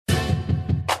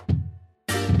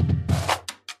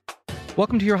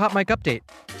Welcome to your Hot Mike Update.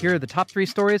 Here are the top 3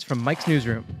 stories from Mike's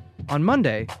newsroom. On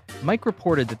Monday, Mike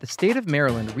reported that the state of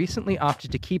Maryland recently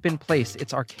opted to keep in place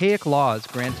its archaic laws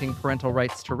granting parental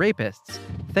rights to rapists,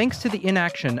 thanks to the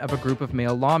inaction of a group of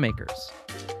male lawmakers.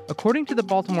 According to the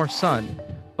Baltimore Sun,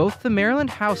 both the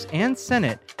Maryland House and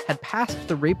Senate had passed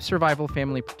the Rape Survival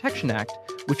Family Protection Act,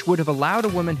 which would have allowed a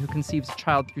woman who conceives a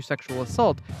child through sexual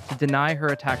assault to deny her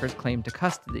attacker's claim to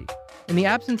custody. In the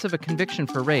absence of a conviction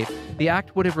for rape, the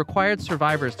act would have required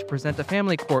survivors to present a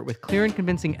family court with clear and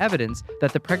convincing evidence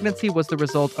that the pregnancy was the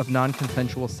result of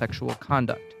non-consensual sexual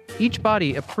conduct. Each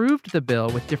body approved the bill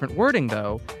with different wording,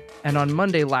 though, and on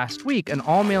Monday last week, an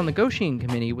all-male negotiating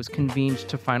committee was convened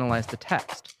to finalize the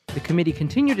text. The committee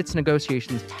continued its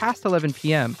negotiations past 11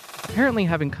 p.m., apparently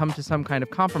having come to some kind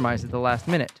of compromise at the last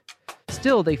minute.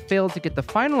 Still, they failed to get the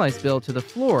finalized bill to the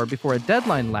floor before a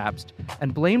deadline lapsed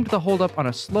and blamed the holdup on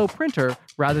a slow printer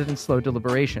rather than slow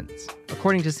deliberations.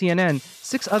 According to CNN,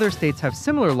 6 other states have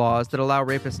similar laws that allow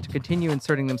rapists to continue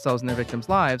inserting themselves in their victims'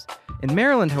 lives. In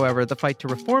Maryland, however, the fight to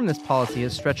reform this policy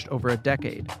has stretched over a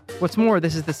decade. What's more,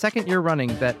 this is the second year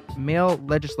running that male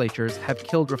legislatures have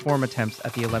killed reform attempts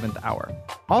at the 11th hour.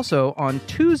 Also, on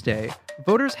Tuesday,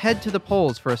 voters head to the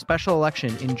polls for a special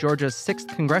election in Georgia's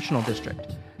 6th congressional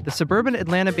district, the suburban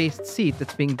Atlanta-based seat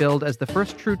that's being billed as the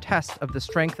first true test of the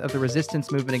strength of the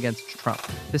resistance movement against Trump.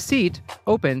 The seat,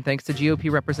 open thanks to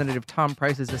GOP Representative Tom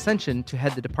Price's ascension to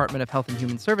head the Department of Health and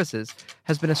Human Services,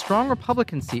 has been a strong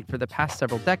Republican seat for the past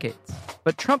several decades.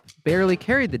 But Trump barely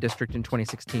carried the district in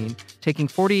 2016, taking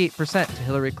 48% to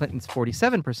Hillary Clinton's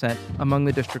 47% among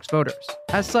the district's voters.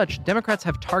 As such, Democrats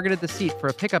have targeted the seat for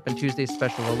a pickup in Tuesday's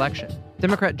special election.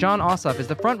 Democrat Jon Ossoff is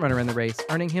the frontrunner in the race,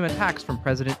 earning him attacks from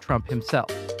President Trump himself.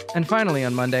 And finally,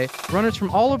 on Monday, runners from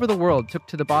all over the world took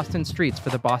to the Boston streets for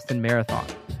the Boston Marathon.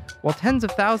 While tens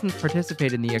of thousands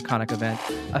participated in the iconic event,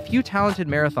 a few talented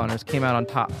marathoners came out on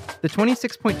top. The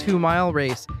 26.2-mile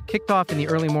race kicked off in the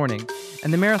early morning,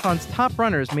 and the marathon's top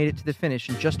runners made it to the finish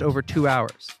in just over 2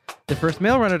 hours. The first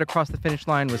male runner to cross the finish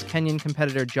line was Kenyan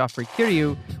competitor Geoffrey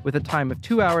Kirui with a time of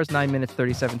 2 hours, 9 minutes,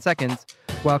 37 seconds,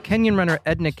 while Kenyan runner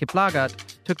Edna Kiplagat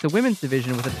took the women's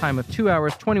division with a time of 2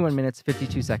 hours, 21 minutes,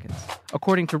 52 seconds.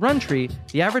 According to Runtree,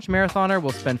 the average marathoner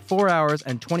will spend 4 hours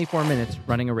and 24 minutes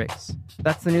running a race.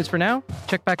 That's the news for now.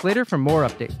 Check back later for more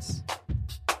updates.